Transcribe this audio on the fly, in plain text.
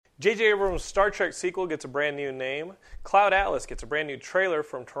J.J. Abrams' Star Trek sequel gets a brand new name. Cloud Atlas gets a brand new trailer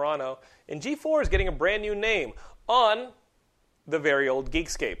from Toronto. And G4 is getting a brand new name on the very old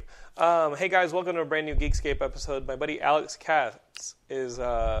Geekscape. Hey guys, welcome to a brand new Geekscape episode. My buddy Alex Katz is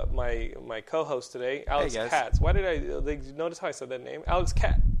my co-host today. Alex Katz. Why did I notice how I said that name? Alex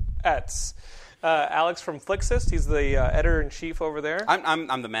Katz. Alex from Flixist. He's the editor-in-chief over there.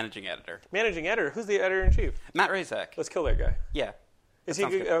 I'm the managing editor. Managing editor? Who's the editor-in-chief? Matt Razak. Let's kill that guy. Yeah. Is he?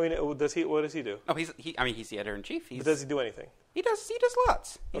 Good? I mean, does he? What does he do? Oh, he's the editor-in-chief. But does he do anything? He does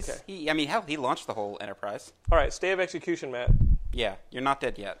lots. Okay. He launched the whole enterprise. All right, stay of execution, Matt. Yeah, you're not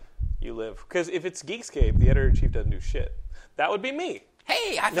dead yet. You live. Because if it's Geekscape, the editor-in-chief doesn't do shit. That would be me.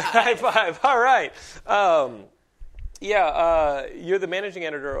 Hey, high five. High five. All right. You're the managing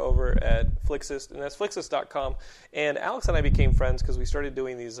editor over at Flixist, and that's Flixist.com. And Alex and I became friends because we started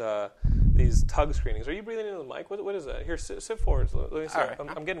doing these tug screenings. Are you breathing into the mic? What is that? Here, sit forward. Let me see. Right.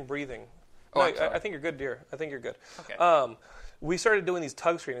 I'm getting breathing. Oh, no, I think you're good, dear. I think you're good. Okay. We started doing these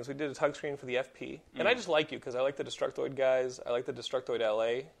tug screenings. We did a tug screening for the FP. And I just like you because I like the Destructoid guys. I like the Destructoid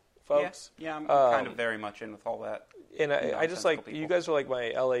LA folks. Yeah, I'm kind of very much in with all that. And I just like, you guys are like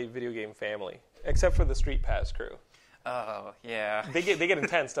my LA video game family, except for the Street Pass crew. Oh, yeah. They get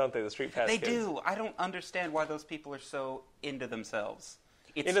intense, don't they, the Street Pass They kids? do. I don't understand why those people are so into themselves.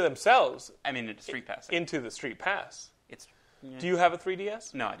 Into themselves? I mean, into Street Pass. Into the Street Pass. Yeah. Do you have a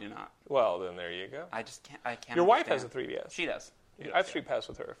 3DS? No, I do not. Well, then there you go. I can't. Your wife has a 3DS. She does. I've Street Passed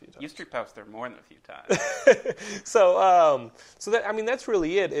with her a few times. You Street Passed with her more than a few times. So that, I mean, that's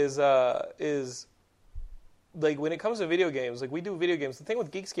really it. Is like when it comes to video games, like we do video games. The thing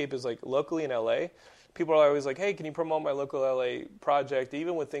with Geekscape is like locally in LA, people are always like, "Hey, can you promote my local LA project?"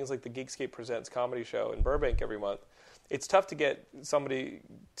 Even with things like the Geekscape Presents comedy show in Burbank every month, it's tough to get somebody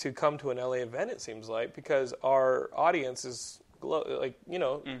to come to an LA event. It seems like because our audience is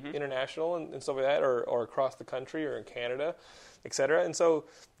international and stuff like that, or across the country or in Canada, etc. And so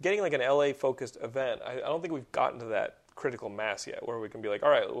getting like an LA focused event, I don't think we've gotten to that critical mass yet where we can be like, all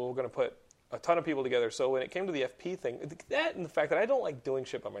right, well, we're going to put a ton of people together. So when it came to the FP thing, that and the fact that I don't like doing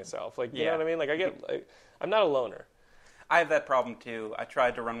shit by myself, like you know what I mean? Like I'm not a loner. I have that problem too. I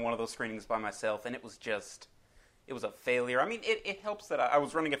tried to run one of those screenings by myself, and it was a failure. I mean, it helps that I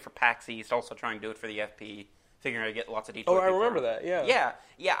was running it for PAX East, also trying to do it for the FP, figuring I'd get lots of Detroit. Oh, I remember that. Yeah.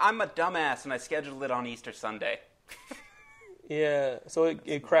 Yeah. I'm a dumbass, and I scheduled it on Easter Sunday. Yeah. So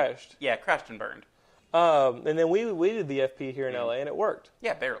it crashed. Yeah, it crashed and burned. And then we did the FP here in LA, and it worked.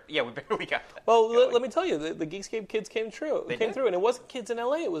 Yeah, barely. Yeah, we barely got that. Well, let me tell you, the Geekscape kids came through, and it wasn't kids in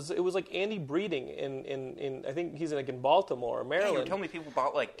LA. It was like Andy Breeding in I think he's in Baltimore or Maryland. Yeah, you told me people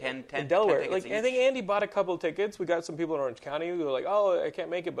bought like 10 in Delaware. 10 like each. I think Andy bought a couple of tickets. We got some people in Orange County who were like, "Oh, I can't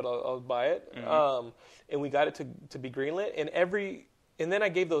make it, but I'll buy it." Mm-hmm. And we got it to be greenlit, and then I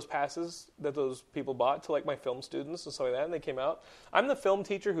gave those passes that those people bought to like my film students and stuff like that, and they came out. I'm the film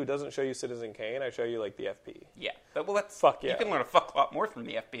teacher who doesn't show you Citizen Kane. I show you like the FP. Yeah, but that's fuck yeah. You can learn a fuck lot more from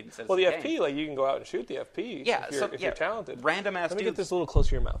the FP than Citizen Well, the Kane. FP, like you can go out and shoot the FP. Yeah, if you're talented. Random ass. Let me get this a little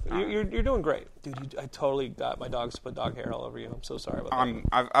closer to your mouth. You're doing great, dude. I totally got my dogs put dog hair all over you. I'm so sorry about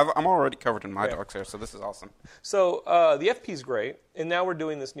that. I'm already covered in my dog's hair, so this is awesome. So the FP's great, and now we're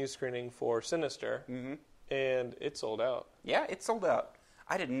doing this new screening for Sinister, and it sold out. Yeah, it sold out.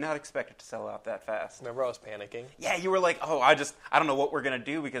 I did not expect it to sell out that fast. Remember, I was panicking. Yeah, you were like, "Oh, I don't know what we're gonna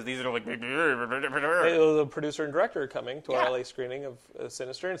do because these are like." It was a producer and director coming to our LA screening of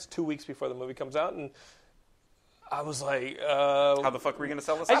Sinister, and it's 2 weeks before the movie comes out, and I was like, "How the fuck are we gonna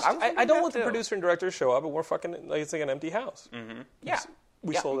sell this out?" I don't let the producer and director show up, and we're fucking like it's like an empty house. Mm-hmm. Yeah,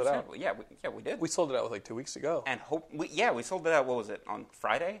 we sold it out. Yeah, we did. We sold it out with like 2 weeks to go. And we sold it out. What was it on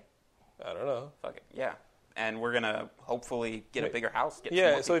Friday? I don't know. Fuck it. Yeah. And we're going to hopefully get a bigger house.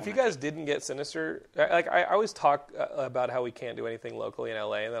 So if you guys didn't get Sinister, like I always talk about how we can't do anything locally in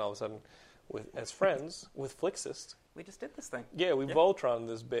LA, and then all of a sudden, as friends, with Flixist. We just did this thing. Yeah, we Voltron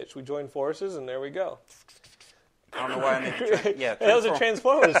this bitch. We joined forces, and there we go. I don't know why I made it. Yeah, that was a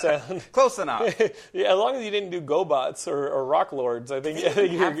Transformers sound. Close enough. Yeah, as long as you didn't do GoBots or Rock Lords, I think. They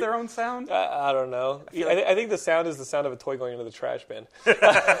have their own sound? I don't know. I think the sound is the sound of a toy going into the trash bin.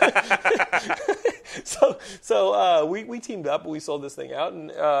 So we teamed up. We sold this thing out, and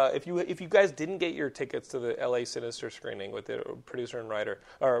if you guys didn't get your tickets to the LA Sinister screening with the producer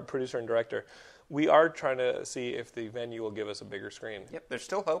and director, we are trying to see if the venue will give us a bigger screen. Yep, there's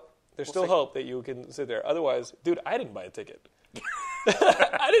still hope. There's still hope that you can sit there. Otherwise, dude, I didn't buy a ticket.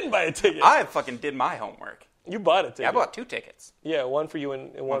 I didn't buy a ticket. I fucking did my homework. You bought a ticket. Yeah, I bought 2 tickets. Yeah, one for you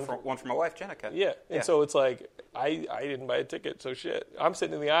and one for my wife, Jenica. Yeah, and so it's like, I didn't buy a ticket, so shit. I'm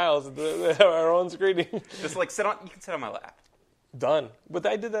sitting in the aisles at our own screening. Just like you can sit on my lap. Done. But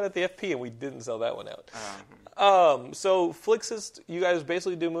I did that at the FP, and we didn't sell that one out. So Flixist, you guys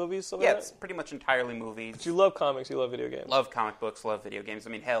basically do movies? Yeah, it's pretty much entirely movies. But you love comics, you love video games. Love comic books, love video games. I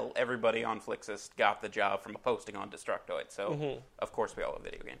mean, hell, everybody on Flixist got the job from a posting on Destructoid, so of course we all love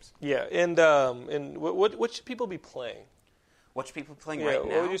video games. Yeah, and what should people be playing? What should people be playing right now?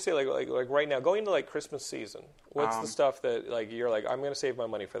 What would you say, like right now, going into like Christmas season? What's the stuff that like you're like, I'm going to save my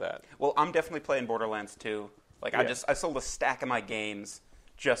money for that? Well, I'm definitely playing Borderlands 2. Like I sold a stack of my games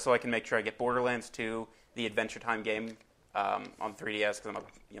just so I can make sure I get Borderlands 2, the Adventure Time game on 3DS because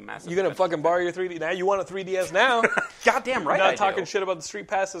I'm a massive. You're gonna fucking borrow your 3D now? You want a 3DS now? Goddamn right. You're not talking shit about the Street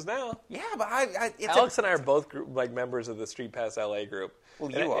Passes now. Yeah, but Alex and I are both members of the Street Pass LA group. Well,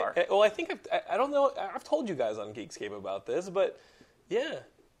 you are. Well, I think I don't know. I've told you guys on Geekscape about this, but yeah,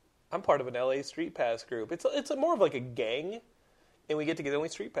 I'm part of an LA Street Pass group. It's more of like a gang, and we get together and we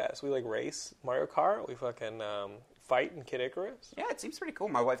Street Pass. We like race Mario Kart. We fucking fight in Kid Icarus. Yeah, it seems pretty cool.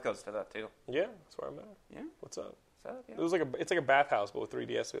 My wife goes to that too. Yeah, that's where I'm at. Yeah, what's up? Yeah. It was it's like a bathhouse, but with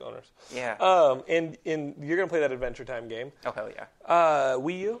 3DS owners. Yeah. And you're gonna play that Adventure Time game. Oh hell yeah.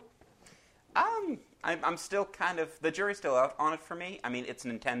 Wii U. I'm still kind of the jury's still out on it for me. I mean, it's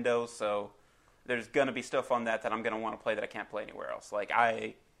Nintendo, so there's gonna be stuff on that I'm gonna want to play that I can't play anywhere else. Like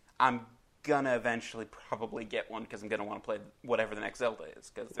I'm gonna eventually probably get one because I'm gonna want to play whatever the next Zelda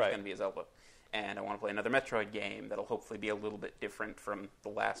is because there's gonna be a Zelda. And I want to play another Metroid game that'll hopefully be a little bit different from the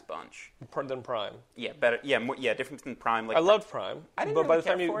last bunch. Than Prime. Yeah, better. Yeah, different than Prime. Like I loved Prime. I didn't really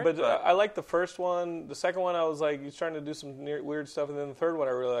care for it, but I liked the first one. The second one, I was like, he's trying to do some weird stuff, and then the third one,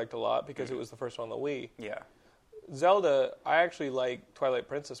 I really liked a lot because it was the first one on the Wii. Yeah. Zelda, I actually like Twilight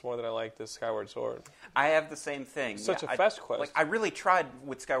Princess more than I like the Skyward Sword. I have the same thing. Such a fest quest. Like I really tried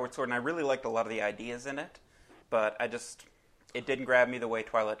with Skyward Sword, and I really liked a lot of the ideas in it, but it didn't grab me the way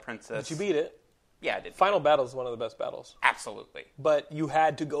Twilight Princess. But you beat it. Yeah, I did. Final Battle is one of the best battles. Absolutely. But you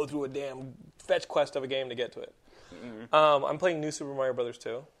had to go through a damn fetch quest of a game to get to it. Mm-hmm. I'm playing New Super Mario Brothers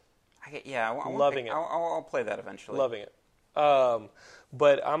 2. Loving it. I'll play that eventually. Loving it.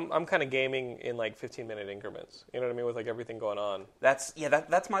 But I'm kind of gaming in like 15-minute increments. You know what I mean? With like everything going on. That's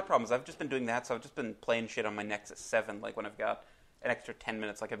my problem. Is I've just been doing that. So I've just been playing shit on my Nexus 7. Like when I've got an extra 10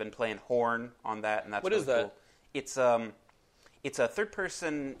 minutes. Like I've been playing Horn on that, and that's what really is that? Cool. It's a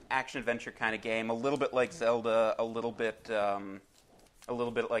third-person action-adventure kind of game, a little bit like Zelda, a little bit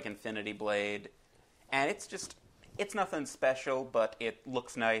like Infinity Blade, and it's nothing special, but it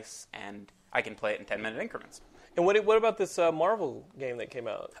looks nice, and I can play it in 10-minute increments. And what about this Marvel game that came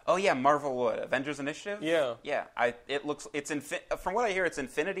out? Oh yeah, Marvel what? Avengers Initiative? Yeah. Yeah. From what I hear, it's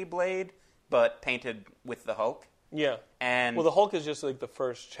Infinity Blade, but painted with the Hulk. Yeah. And the Hulk is just like the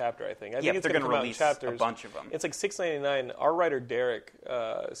first chapter, I think. I think it's they're going to release a bunch of them. It's like $6.99. Our writer Derek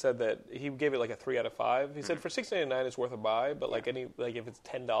said that he gave it like a 3 out of 5. He said for $6.99 it's worth a buy, but like if it's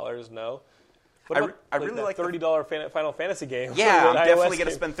 $10, no. I really like $30 Final Fantasy game. Yeah, I'm definitely going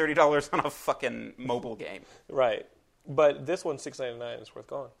to spend $30 on a fucking mobile game. Right. But this one's $6.99 is worth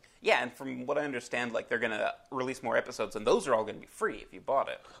going. Yeah, and from what I understand, like they're going to release more episodes, and those are all going to be free if you bought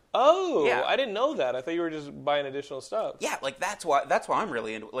it. Oh, yeah. I didn't know that. I thought you were just buying additional stuff. Yeah, like that's why I'm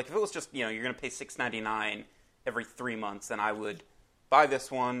really into it. Like if it was just you're going to pay $6.99 every 3 months, then I would buy this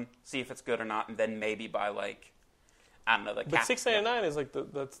one, see if it's good or not, and then maybe buy like I don't know the. But $6.99 is like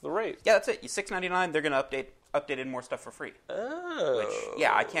that's the rate. Yeah, that's it. $6.99. They're going to update in more stuff for free. Oh. Which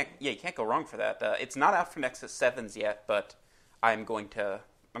you can't go wrong for that. It's not out for Nexus 7s yet, but I'm going to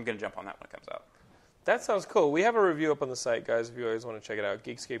jump on that when it comes out. That sounds cool. We have a review up on the site, guys, if you guys want to check it out,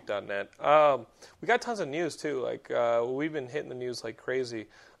 geekscape.net. We got tons of news, too. Like, we've been hitting the news like crazy.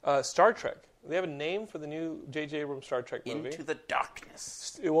 Star Trek. They have a name for the new J.J. Abrams Star Trek movie. Into the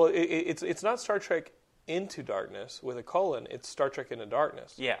Darkness. Well, it's not Star Trek Into Darkness with a colon. It's Star Trek Into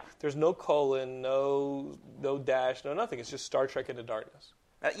Darkness. Yeah. There's no colon, no dash, no nothing. It's just Star Trek Into Darkness.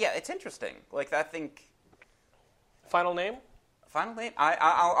 Yeah, it's interesting. Like, I think... Final name? Final name?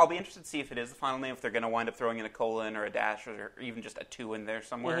 I'll be interested to see if it is the final name, if they're going to wind up throwing in a colon or a dash or even just a 2 in there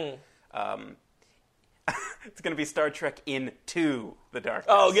somewhere. Mm-hmm. It's going to be Star Trek Into the Darkness.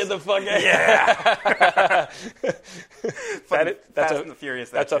 Oh, get the fuck out! Yeah! Fast and the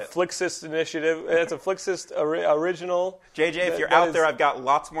Furious. That's a Flixist initiative. That's a Flixist original. JJ, if you're out there, I've got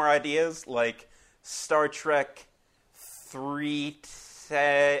lots more ideas, like Star Trek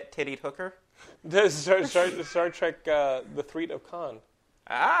 3-tittied hooker. Star Trek, the Threat of Khan.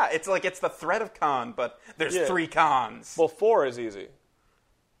 It's the threat of Khan, but there's 3 Khans. Well, 4 is easy.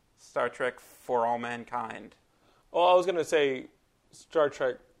 Star Trek for all mankind. Oh, I was going to say Star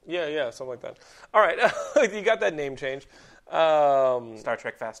Trek. Yeah, something like that. All right, you got that name change. Star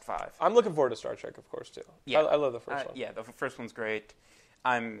Trek Fast 5. I'm looking forward to Star Trek, of course, too. Yeah. I love the first one. Yeah, the first one's great.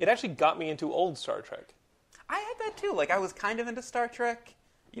 It actually got me into old Star Trek. I had that too. Like, I was kind of into Star Trek.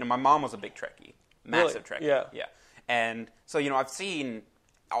 My mom was a big Trekkie. Massive Really? Trekkie. Yeah. And so, I've seen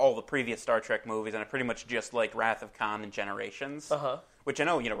all the previous Star Trek movies, and I pretty much just like Wrath of Khan and Generations. Uh-huh. Which I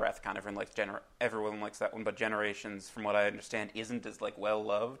know, Wrath of Khan, everyone likes that one, but Generations, from what I understand, isn't as, well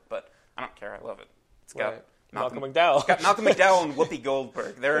loved, but I don't care. I love it. It's got Right. Malcolm McDowell. It's got Malcolm McDowell and Whoopi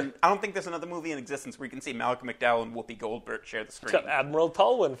Goldberg. I don't think there's another movie in existence where you can see Malcolm McDowell and Whoopi Goldberg share the screen. It's got Admiral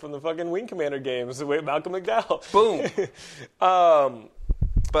Tulwin from the fucking Wing Commander games. Wait, Malcolm McDowell. Boom.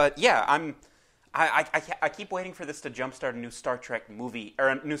 But yeah, I keep waiting for this to jumpstart a new Star Trek movie or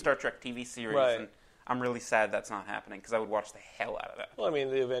a new Star Trek TV series, Right. and I'm really sad that's not happening because I would watch the hell out of that. Well, I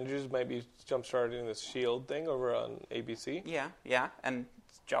mean, the Avengers might be jump-starting this S.H.I.E.L.D. thing over on ABC. Yeah, and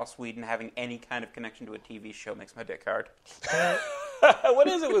Joss Whedon having any kind of connection to a TV show makes my dick hard. What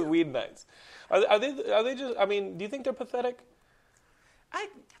is it with Whedonites? Are they just? I mean, do you think they're pathetic?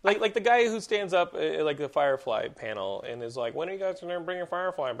 Like the guy who stands up at like the Firefly panel and is like, "When are you guys going to bring your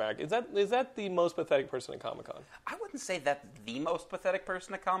Firefly back?" Is that the most pathetic person at Comic-Con? I wouldn't say that's the most pathetic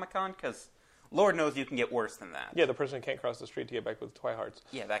person at Comic-Con because Lord knows you can get worse than that. Yeah, the person who can't cross the street to get back with Twihards.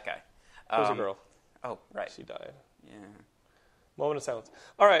 Yeah, that guy. There's a girl. Oh, right. She died. Yeah. Moment of silence.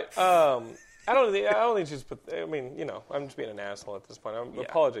 All right. I don't think she's. I mean, I'm just being an asshole at this point.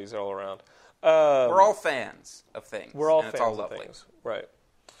 Apologies all around. We're all fans of things. We're all and fans it's all of lovely. things, right?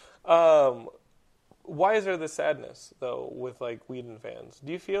 Why is there this sadness though with like Whedon fans?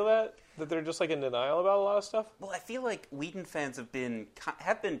 Do you feel that they're just like in denial about a lot of stuff? Well, I feel like Whedon fans have been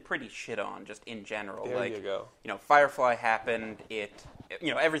pretty shit on just in general. There you go. Firefly happened.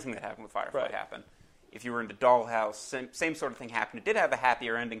 Everything that happened with Firefly Right. happened. If you were into Dollhouse, same sort of thing happened. It did have a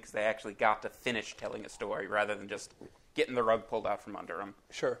happier ending because they actually got to finish telling a story rather than just getting the rug pulled out from under them.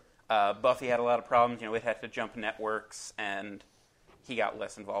 Sure. Buffy had a lot of problems. It had to jump networks, and he got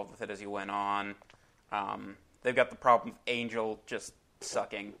less involved with it as he went on. They've got the problem of Angel just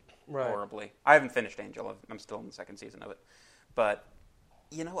sucking horribly. I haven't finished Angel. I'm still in the second season of it. But,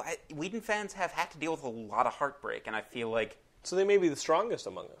 Whedon fans have had to deal with a lot of heartbreak, and I feel like... So they may be the strongest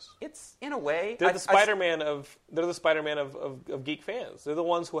among us. It's, in a way... They're the Spider-Man of geek fans. They're the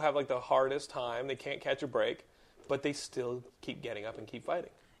ones who have like the hardest time. They can't catch a break, but they still keep getting up and keep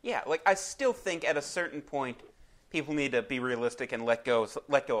fighting. Yeah, I still think at a certain point, people need to be realistic and let go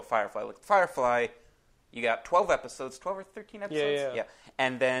of Firefly. Like Firefly, you got 12 episodes, 12 or 13 episodes? Yeah.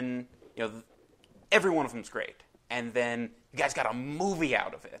 And then, every one of them's great. And then you guys got a movie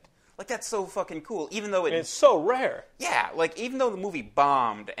out of it. That's so fucking cool. Even though it's so rare. Yeah, even though the movie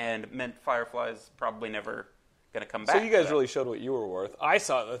bombed and meant Firefly's probably never going to come back. So you guys really showed what you were worth. I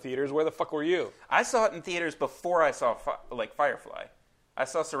saw it in the theaters. Where the fuck were you? I saw it in theaters before I saw Firefly. I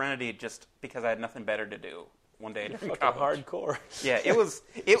saw Serenity just because I had nothing better to do one day during college. Hardcore. Yeah, it was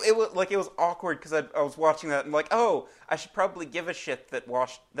awkward because I was watching that and I should probably give a shit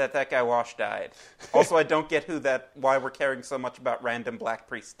that guy Wash died. Also, I don't get why we're caring so much about random black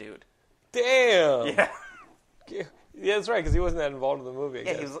priest dude. Damn. Yeah. Yeah, that's right because he wasn't that involved in the movie.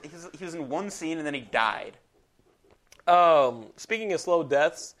 Yeah, he was in one scene and then he died. Speaking of slow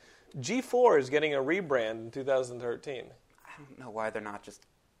deaths, G4 is getting a rebrand in 2013. I don't know why they're not just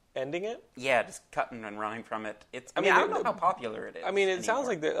ending it. Yeah, just cutting and running from it. I don't know how popular it is. I mean, it sounds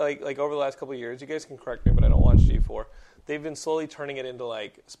like like over the last couple of years. You guys can correct me, but I don't watch G4. They've been slowly turning it into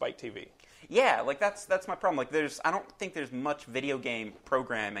Spike TV. Yeah, that's my problem. I don't think there's much video game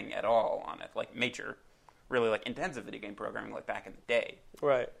programming at all on it. Major, really intensive video game programming back in the day.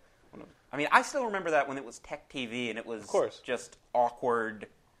 Right. I mean, I still remember that when it was Tech TV and it was just awkward,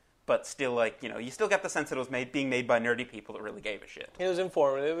 but still you still got the sense that it was being made by nerdy people that really gave a shit. It was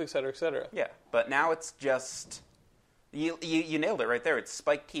informative, et cetera, et cetera. Yeah, but now it's just you nailed it right there. It's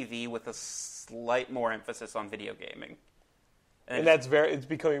Spike TV with a slight more emphasis on video gaming. And it's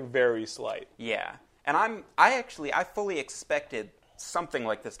becoming very slight. Yeah. And I fully expected something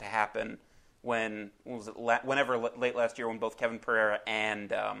like this to happen whenever late last year when both Kevin Pereira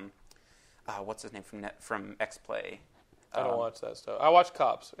and what's his name from X-Play. I don't watch that stuff. I watch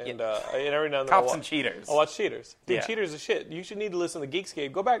Cops and every now and then Cops and Cheaters. I watch Cheaters. Dude, yeah. Cheaters is shit. You should need to listen to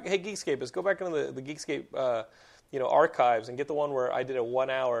Geekscape. Go back, hey Geekscapists, go back into the Geekscape archives and get the one where I did a 1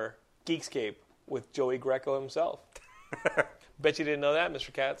 hour Geekscape with Joey Greco himself. Bet you didn't know that,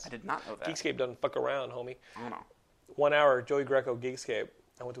 Mr. Katz. I did not know that. Geekscape doesn't fuck around, homie. I don't know. 1 hour Joey Greco Geekscape.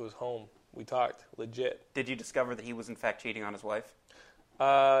 I went to his home. We talked. Legit. Did you discover that he was in fact cheating on his wife?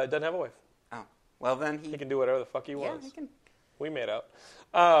 Doesn't have a wife. Oh. Well, then he can do whatever the fuck he wants. Yeah, he can. We made out.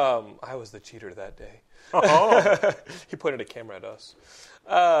 I was the cheater that day. Oh. He pointed a camera at us.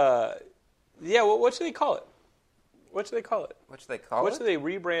 Yeah, what should they call it? What should they call it? What should they call it? What should they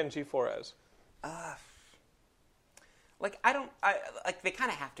rebrand G4 as? They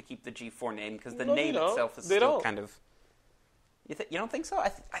kind of have to keep the G4 name because the No, name they don't. itself is They still don't. kind of. You don't think so? I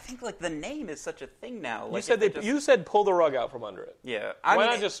think like the name is such a thing now. Like, You said pull the rug out from under it. Yeah. Why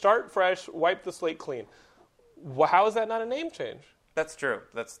not just start fresh, wipe the slate clean? How is that not a name change? That's true.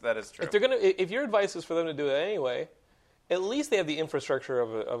 That is true. If your advice is for them to do it anyway, at least they have the infrastructure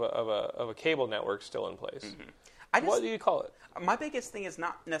of a cable network still in place. Mm-hmm. What do you call it? My biggest thing is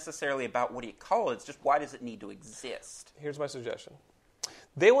not necessarily about what do you call it. It's just why does it need to exist? Here's my suggestion.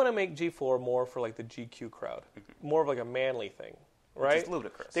 They want to make G4 more for like the GQ crowd, more of like a manly thing, right? Which is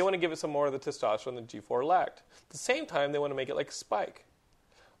ludicrous. They want to give it some more of the testosterone that G4 lacked. At the same time, they want to make it like Spike.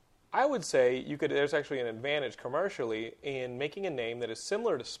 I would say there's actually an advantage commercially in making a name that is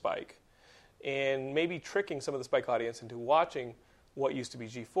similar to Spike and maybe tricking some of the Spike audience into watching what used to be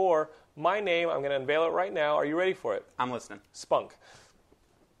G4. My name, I'm going to unveil it right now. Are you ready for it? I'm listening. Spunk.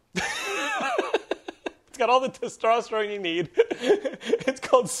 It's got all the testosterone you need. It's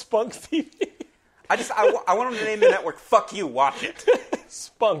called Spunk TV. I want them to name the network, fuck you, watch it.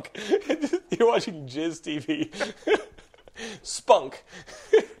 Spunk. You're watching Jizz TV. Spunk.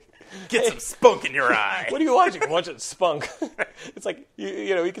 Get some spunk in your eye. What are you watching? I'm watching Spunk. It's like,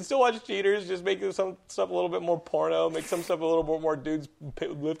 you can still watch cheaters, just make some stuff a little bit more porno, make some stuff a little bit more dudes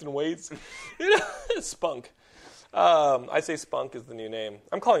lifting weights. Spunk. I say Spunk is the new name.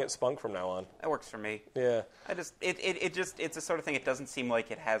 I'm calling it Spunk from now on. That works for me. Yeah. It's a sort of thing, it doesn't seem like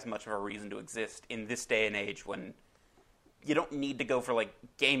it has much of a reason to exist in this day and age when you don't need to go for like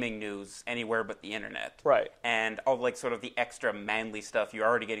gaming news anywhere but the internet. Right. And all like sort of the extra manly stuff you're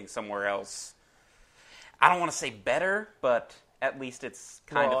already getting somewhere else. I don't want to say better, but at least it's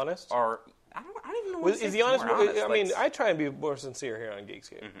kind more of honest. Or I don't even know what to say. Is the honest? I mean, Like, I try and be more sincere here on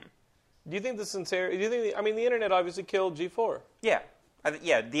Geekscape. Do you think the sincerity? Do you think? The internet obviously killed G4. yeah,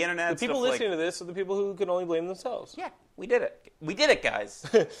 the internet. The people listening to this are the people who can only blame themselves. Yeah, we did it. We did it, guys.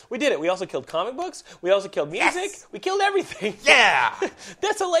 We did it. We also killed comic books. We also killed music. Yes! We killed everything. Yeah.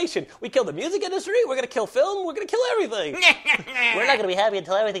 Desolation. We killed the music industry. We're going to kill film. We're going to kill everything. We're not going to be happy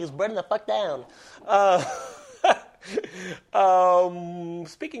until everything is burning the fuck down.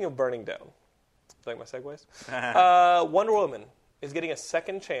 Speaking of burning down, like my segues, Wonder Woman is getting a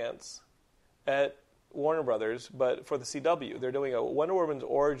second chance at Warner Brothers, but for the CW. They're doing a Wonder Woman's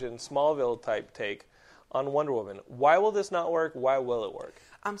origin Smallville type take on Wonder Woman. Why will this not work? Why will it work?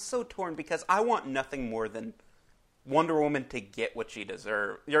 I'm so torn because I want nothing more than Wonder Woman to get what she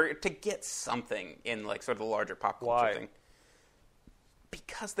deserves, or to get something in like sort of the larger pop culture Why? thing.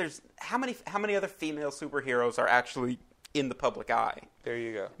 Because there's how many other female superheroes are actually in the public eye? There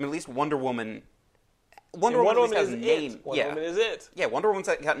you go. I mean, at least Wonder Woman. Wonder Woman has is a name. it. Wonder Woman is it. Yeah, Wonder Woman's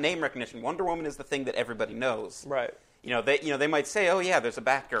got name recognition. Wonder Woman is the thing that everybody knows. Right. They might say, oh yeah, there's a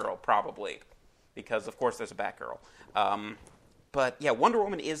Batgirl, probably, because of course there's a Batgirl. But yeah, Wonder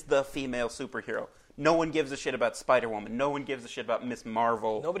Woman is the female superhero. No one gives a shit about Spider-Woman. No one gives a shit about Miss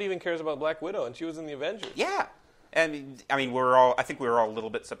Marvel. Nobody even cares about Black Widow, and she was in the Avengers. Yeah, and I mean I think we were all a little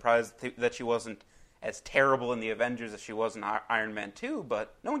bit surprised that she wasn't as terrible in the Avengers as she was in Iron Man 2,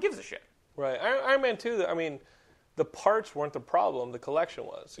 but no one gives a shit. Right. Iron Man 2, I mean, the parts weren't the problem, the collection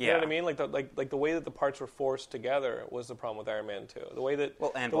was. You know what I mean? Like the way that the parts were forced together was the problem with Iron Man 2. The way that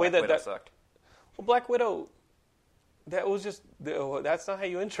Black Widow sucked. Well, Black Widow, that's not how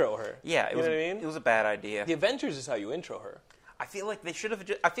you intro her. Yeah, you know what I mean? It was a bad idea. The Avengers is how you intro her. I feel like they should have.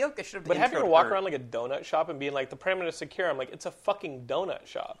 But having her walk around like a donut shop and being like, the perimeter is secure, I'm like, it's a fucking donut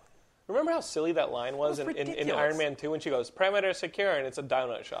shop. Remember how silly that line was in Iron Man 2 when she goes, perimeter secure, and it's a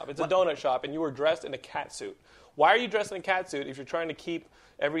donut shop. It's a donut shop, and you were dressed in a cat suit. Why are you dressed in a cat suit if you're trying to keep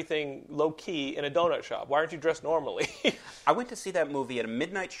everything low-key in a donut shop? Why aren't you dressed normally? I went to see that movie at a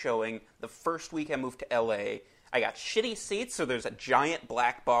midnight showing the first week I moved to L.A. I got shitty seats, so there's a giant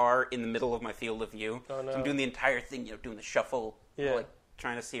black bar in the middle of my field of view. Oh, no. So I'm doing the entire thing, doing the shuffle,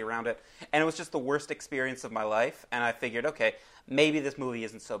 trying to see around it. And it was just the worst experience of my life, and I figured, okay, maybe this movie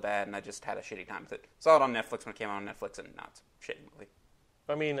isn't so bad, and I just had a shitty time with it. Saw it on Netflix when it came out on Netflix, and now it's a shitty movie.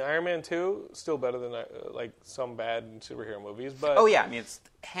 I mean, Iron Man 2, still better than some bad superhero movies, but... Oh yeah, I mean, it's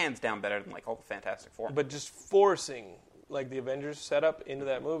hands down better than all the Fantastic Four. But just forcing the Avengers setup into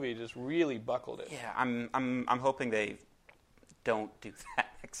that movie just really buckled it. Yeah, I'm hoping they don't do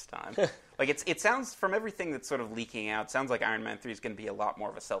that next time. It sounds, from everything that's sort of leaking out, it sounds like Iron Man 3 is going to be a lot more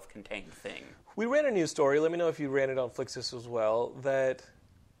of a self-contained thing. We ran a news story, let me know if you ran it on Flixist as well, that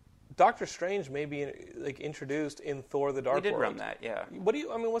Doctor Strange may be introduced in Thor: The Dark World. We did run that, yeah.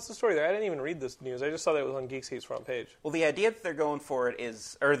 What's the story there? I didn't even read this news. I just saw that it was on Geekscape's front page. Well, the idea that they're going for it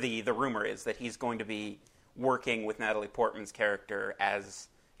is, or the rumor is that he's going to be working with Natalie Portman's character as,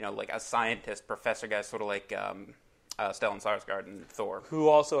 like a scientist, professor guy, sort of like Stellan Skarsgård in Thor, who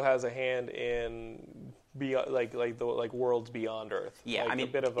also has a hand in worlds beyond Earth. Yeah, a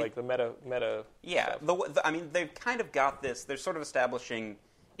bit of the meta. Yeah, stuff. They've kind of got this. They're sort of establishing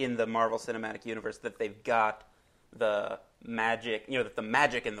in the Marvel Cinematic Universe that they've got the magic, that the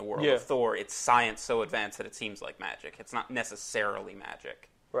magic in the world of Thor, it's science so advanced that it seems like magic. It's not necessarily magic.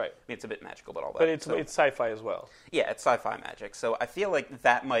 Right. It's a bit magical, but all that. But it's sci-fi as well. Yeah, it's sci-fi magic. So I feel like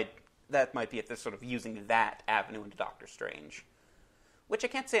that might be if they're sort of using that avenue into Doctor Strange, which I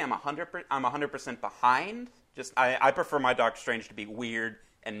can't say I'm 100% behind. Just I prefer my Doctor Strange to be weird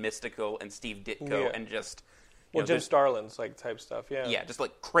and mystical and Steve Ditko and just Jim Starlin's type stuff. Yeah. Yeah, just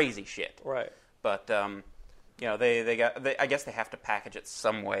crazy shit. Right. But I guess they have to package it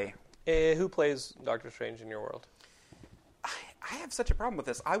some way. Who plays Doctor Strange in your world? I have such a problem with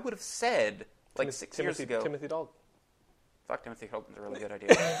this. I would have said 6 years ago. Timothy Dalton. Fuck, Timothy Dalton's a really good idea.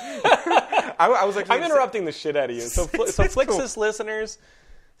 I was actually. I'm interrupting the shit out of you. So Flixist listeners,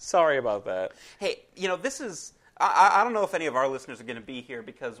 sorry about that. Hey, this is. I don't know if any of our listeners are going to be here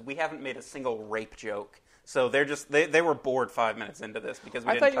because we haven't made a single rape joke. So they're just they were bored 5 minutes into this because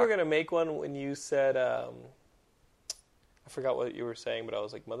I thought you were going to make one when you said I forgot what you were saying, but I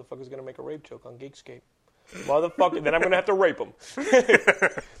was like, motherfucker's going to make a rape joke on Geekscape. Motherfucker, then I'm going to have to rape him.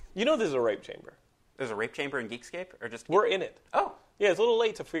 There's a rape chamber. There's a rape chamber in Geekscape, or just we're in it. Oh, yeah, it's a little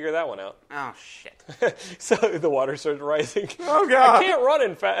late to figure that one out. Oh shit! So the water starts rising. Oh god! I can't run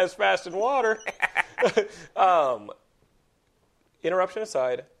as fast in water. Interruption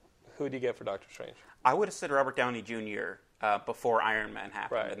aside, who do you get for Doctor Strange? I would have said Robert Downey Jr. Before Iron Man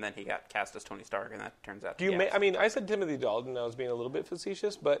happened, right. And then he got cast as Tony Stark, and that turns out. I said Timothy Dalton. I was being a little bit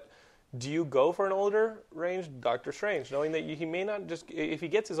facetious, but do you go for an older range Doctor Strange, knowing that he may not just if he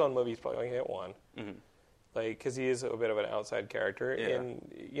gets his own movie, he's probably going to get one, because he is a bit of an outside character. Yeah.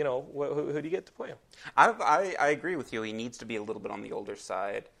 And who do you get to play him? I agree with you. He needs to be a little bit on the older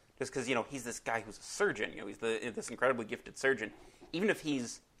side, just because he's this guy who's a surgeon. He's this incredibly gifted surgeon. Even if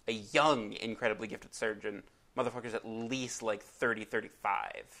he's a young, incredibly gifted surgeon, motherfucker's at least 30,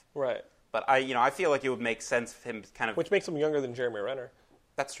 35. Right. But I feel like it would make sense for him kind of, which makes him younger than Jeremy Renner.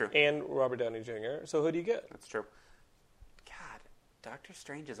 That's true. And Robert Downey Jr. So who do you get? That's true. God, Doctor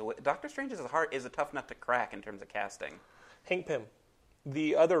Strange is a tough nut to crack in terms of casting. Hank Pym.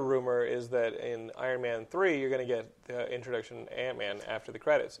 The other rumor is that in Iron Man 3, you're going to get the introduction of Ant-Man after the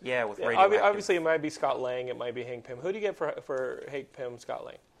credits. Yeah, with radioactive. Obviously, it might be Scott Lang, it might be Hank Pym. Who do you get for Hank Pym, Scott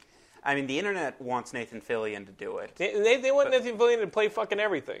Lang? The internet wants Nathan Fillion to do it. They want Nathan Fillion to play fucking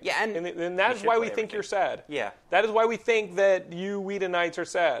everything. Yeah, and that's why we think you're sad. Yeah. That is why we think that you Whedonites are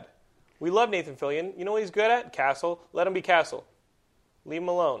sad. We love Nathan Fillion. You know what he's good at? Castle. Let him be Castle. Leave him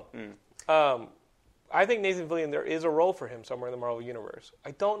alone. I think Nathan Fillion, there is a role for him somewhere in the Marvel Universe.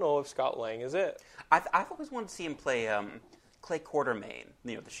 I don't know if Scott Lang is it. I've always wanted to see him play Clay Quartermain,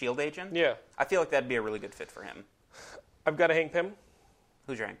 the S.H.I.E.L.D. agent. Yeah. I feel like that'd be a really good fit for him. I've got a Hank Pym.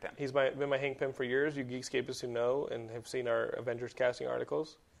 Who's your Hank Pym? He's been my Hank Pym for years. You Geekscapists who know and have seen our Avengers casting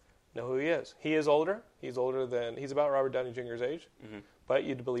articles know who he is. He is older. He's about Robert Downey Jr.'s age, but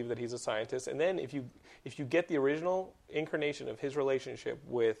you'd believe that he's a scientist. And then if you get the original incarnation of his relationship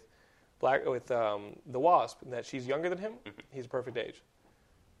with the Wasp, and that she's younger than him, he's a perfect age.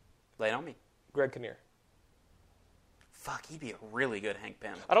 Lay it on me. Greg Kinnear. Fuck, he'd be a really good Hank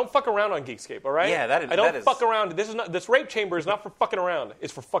Pym. I don't fuck around on Geekscape, all right? Yeah, that is. I don't fuck around. This rape chamber is not for fucking around.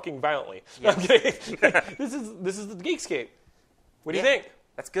 It's for fucking violently. Yes. I'm kidding. This is the Geekscape. What do you think?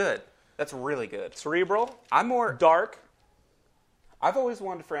 That's good. That's really good. Cerebral. I'm more dark. I've always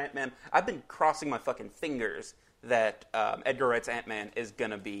wanted for Ant-Man. I've been crossing my fucking fingers that Edgar Wright's Ant-Man is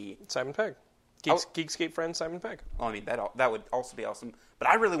gonna be Simon Pegg. Geekscape friend Simon Pegg. Well, that would also be awesome. But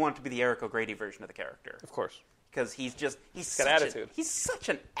I really want it to be the Eric O'Grady version of the character. Of course. Because he's got attitude. He's such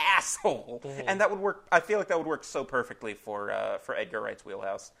an asshole, and that would work. I feel like that would work so perfectly for Edgar Wright's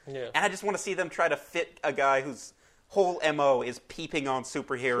wheelhouse. Yeah. And I just want to see them try to fit a guy whose whole MO is peeping on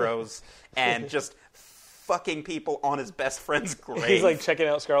superheroes and just fucking people on his best friend's grave. He's checking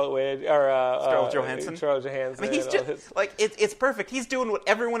out Scarlett Johansson. Scarlett Johansson. He's just it's perfect. He's doing what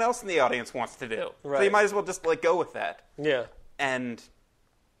everyone else in the audience wants to do. Right. So you might as well just go with that. Yeah. And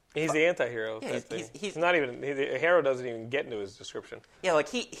he's the anti-hero. Yeah, he's not even. A hero doesn't even get into his description. Yeah,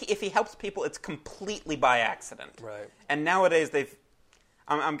 if he helps people, it's completely by accident. Right. And nowadays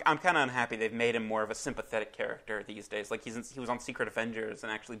I'm kind of unhappy they've made him more of a sympathetic character these days. Like he was on Secret Avengers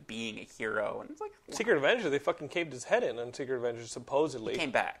and actually being a hero, and it's like Secret Avengers. They fucking caved his head in on Secret Avengers supposedly. He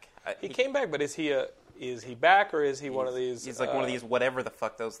came back. He came back, but is he back or is he one of these? He's like one of these whatever the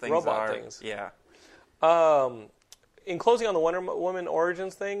fuck those things robot are. Things. Yeah. In closing on the Wonder Woman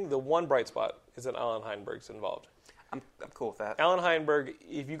origins thing, the one bright spot is that Alan Heinberg's involved. I'm cool with that. Alan Heinberg,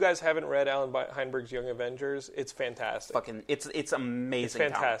 if you guys haven't read Alan Heinberg's Young Avengers, it's fantastic. It's amazing. It's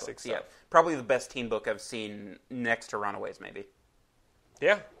fantastic stuff. Yeah, probably the best teen book I've seen next to Runaways, maybe.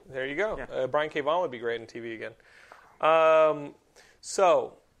 Yeah, there you go. Yeah. Brian K. Vaughan would be great in TV again.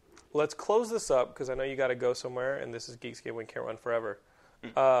 So, let's close this up, because I know you got to go somewhere, and this is Geekscape, we can't run forever.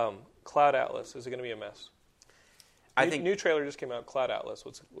 Cloud Atlas, is it going to be a mess? I think new trailer just came out, Cloud Atlas.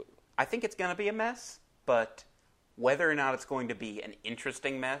 I think it's going to be a mess, but whether or not it's going to be an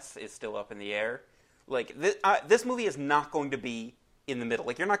interesting mess is still up in the air. Like this movie is not going to be in the middle.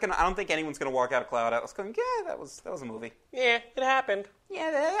 Like you're not gonna. I don't think anyone's gonna walk out of Cloud Atlas going, "Yeah, that was a movie." Yeah, it happened.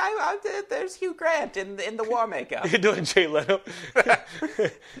 Yeah, there's Hugh Grant in the war makeup. You're doing Jay Leno.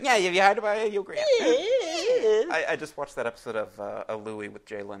 Yeah, you hired by Hugh Grant. I just watched that episode of Louie with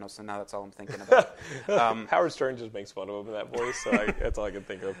Jay Leno, so now that's all I'm thinking about. Howard Stern just makes fun of him in that voice, so that's all I can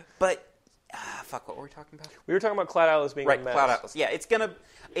think of. But fuck, what were we talking about? We were talking about Cloud Atlas being a mess. Cloud Atlas. Yeah, it's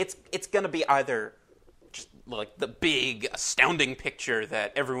gonna be either just like the big astounding picture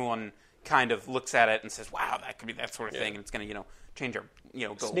that everyone kind of looks at it and says, "Wow, that could be that sort of thing," and it's gonna change our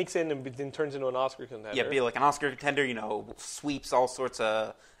go sneaks in and then turns into an Oscar contender. Yeah, be like an Oscar contender. Sweeps all sorts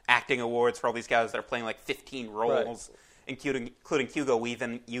of acting awards for all these guys that are playing like 15 roles, including Hugo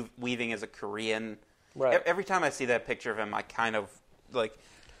Weaving as a Korean. Right. Every time I see that picture of him, I kind of like.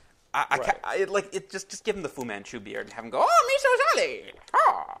 Just give him the Fu Manchu beard and have him go, "Oh, me so sorry."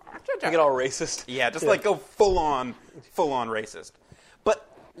 Oh, get all racist. Yeah, like go full on racist. But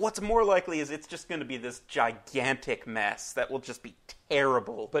what's more likely is it's just going to be this gigantic mess that will just be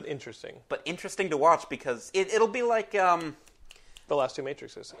terrible, but interesting. But interesting to watch because it'll be like the last two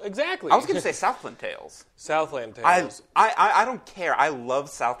Matrixes. Exactly. I was going to say Southland Tales. Southland Tales. I don't care. I love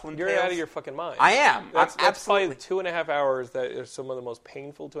Southland Tales. You're out of your fucking mind. I am. That's absolutely. Probably 2.5 hours that are some of the most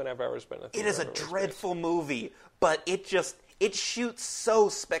painful 2.5 hours spent in a theater. It is a dreadful movie, but it shoots so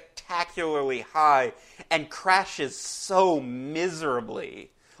spectacularly high and crashes so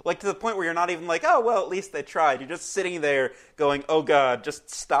miserably. Like to the point where you're not even like, oh, well, at least they tried. You're just sitting there going, oh, God, just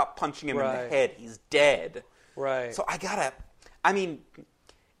stop punching him in the head. He's dead. Right. So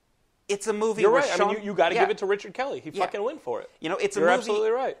it's a movie. You're right. You got to give it to Richard Kelly. He fucking went for it. It's You're a movie.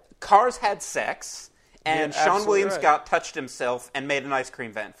 Absolutely right. Cars had sex, and Sean William Scott touched himself and made an ice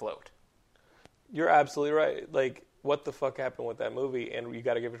cream van float. You're absolutely right. Like, what the fuck happened with that movie? And you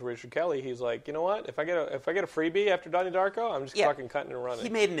got to give it to Richard Kelly. He's like, you know what? If I get a freebie after Donnie Darko, I'm just fucking cutting and running. He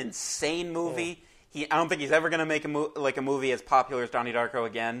made an insane movie. I don't think he's ever going to make a movie as popular as Donnie Darko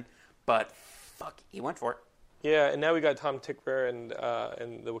again. But fuck, he went for it. Yeah, and now we got Tom Tykwer and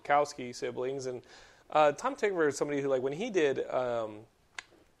the Wachowski siblings, and Tom Tykwer is somebody who, like, when he did Run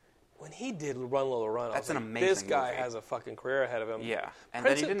Lola Run, that's I was an like, amazing this guy movie. has a fucking career ahead of him. Yeah, and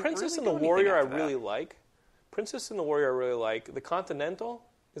Princess and the Warrior, I really like. Princess and the Warrior, I really like. The Continental,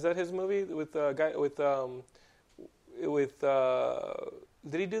 is that his movie with guy with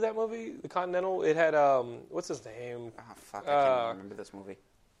did he do that movie? The Continental. It had what's his name? Oh fuck, I can't remember this movie.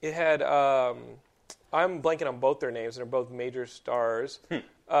 It had I'm blanking on both their names, and they're both major stars.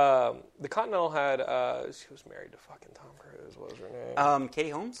 The Continental had she was married to fucking Tom Cruise. What was her name? Katie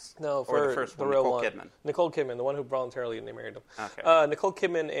Holmes? No, or the first one, real Nicole one. Kidman. Nicole Kidman, the one who voluntarily married him. Okay. Nicole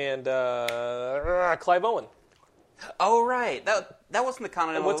Kidman and Clive Owen. Oh right, that wasn't the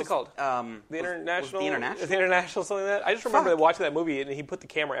Continental. What's it called? The International. The International. The International, something like that. I just remember watching that movie, and he put the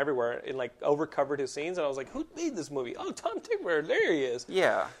camera everywhere and like overcovered his scenes, and I was like, who made this movie? Oh, Tom Tykwer. There he is.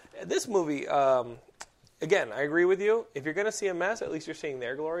 Yeah. This movie. Again, I agree with you. If you're going to see a mess, at least you're seeing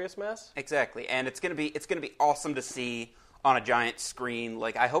their glorious mess. Exactly, and it's gonna be awesome to see on a giant screen.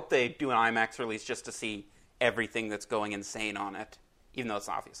 Like, I hope they do an IMAX release just to see everything that's going insane on it. Even though it's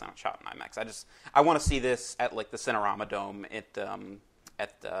obviously not shot in IMAX, I want to see this at like the Cinerama Dome at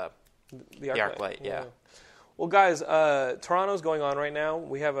the ArcLight. Yeah. Well, guys, Toronto's going on right now.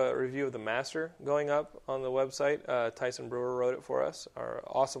 We have a review of The Master going up on the website. Tyson Brewer wrote it for us. Our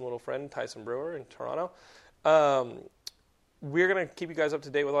awesome little friend Tyson Brewer in Toronto. We're going to keep you guys up to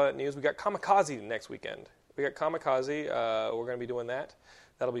date with all that news. We got Kamikaze next weekend. We got Kamikaze. We're going to be doing that.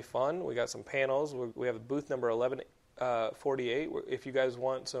 That'll be fun. We got some panels. We have booth number 1148. If you guys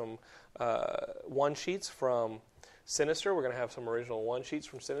want some one sheets from Sinister. We're going to have some original one-sheets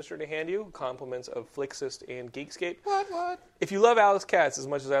from Sinister to hand you, compliments of Flixist and Geekscape. What? If you love Alex Katz as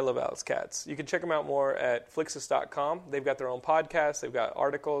much as I love Alex Katz, you can check them out more at Flixist.com. They've got their own podcast. They've got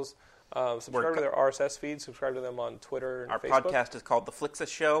articles. Subscribe to their RSS feed. Subscribe to them on Twitter and Facebook. Our podcast is called The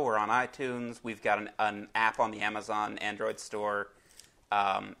Flixist Show. We're on iTunes. We've got an app on the Amazon Android store.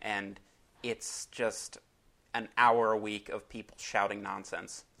 And it's just an hour a week of people shouting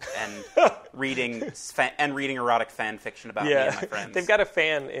nonsense and reading erotic fan fiction about me and my friends. They've got a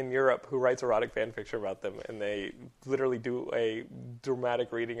fan in Europe who writes erotic fan fiction about them, and they literally do a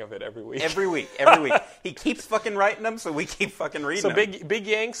dramatic reading of it every week. Every week. He keeps fucking writing them, so we keep fucking reading them. So Big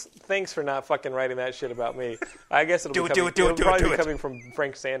Yanks, thanks for not fucking writing that shit about me. I guess it'll do be coming from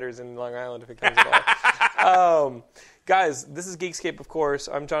Frank Sanders in Long Island if it comes at all. Guys, this is Geekscape, of course.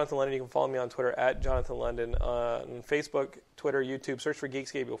 I'm Jonathan London. You can follow me on Twitter at Jonathan London. On Facebook, Twitter, YouTube, search for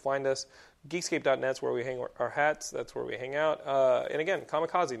Geekscape. You'll find us. Geekscape.net's where we hang our hats. That's where we hang out. And again,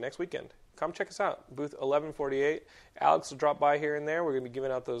 Kamikaze next weekend. Come check us out. Booth 1148. Alex will drop by here and there. We're going to be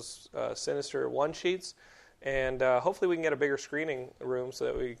giving out those Sinister one-sheets. And hopefully we can get a bigger screening room so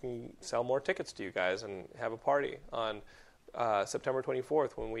that we can sell more tickets to you guys and have a party on September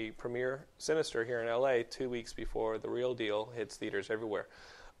 24th when we premiere Sinister here in LA 2 weeks before the real deal hits theaters everywhere.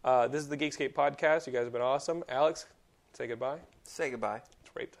 This is the Geekscape podcast. You guys have been awesome. Alex, say goodbye. Say goodbye.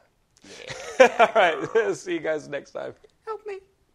 It's rape time. Yeah. All right. See you guys next time. Help me.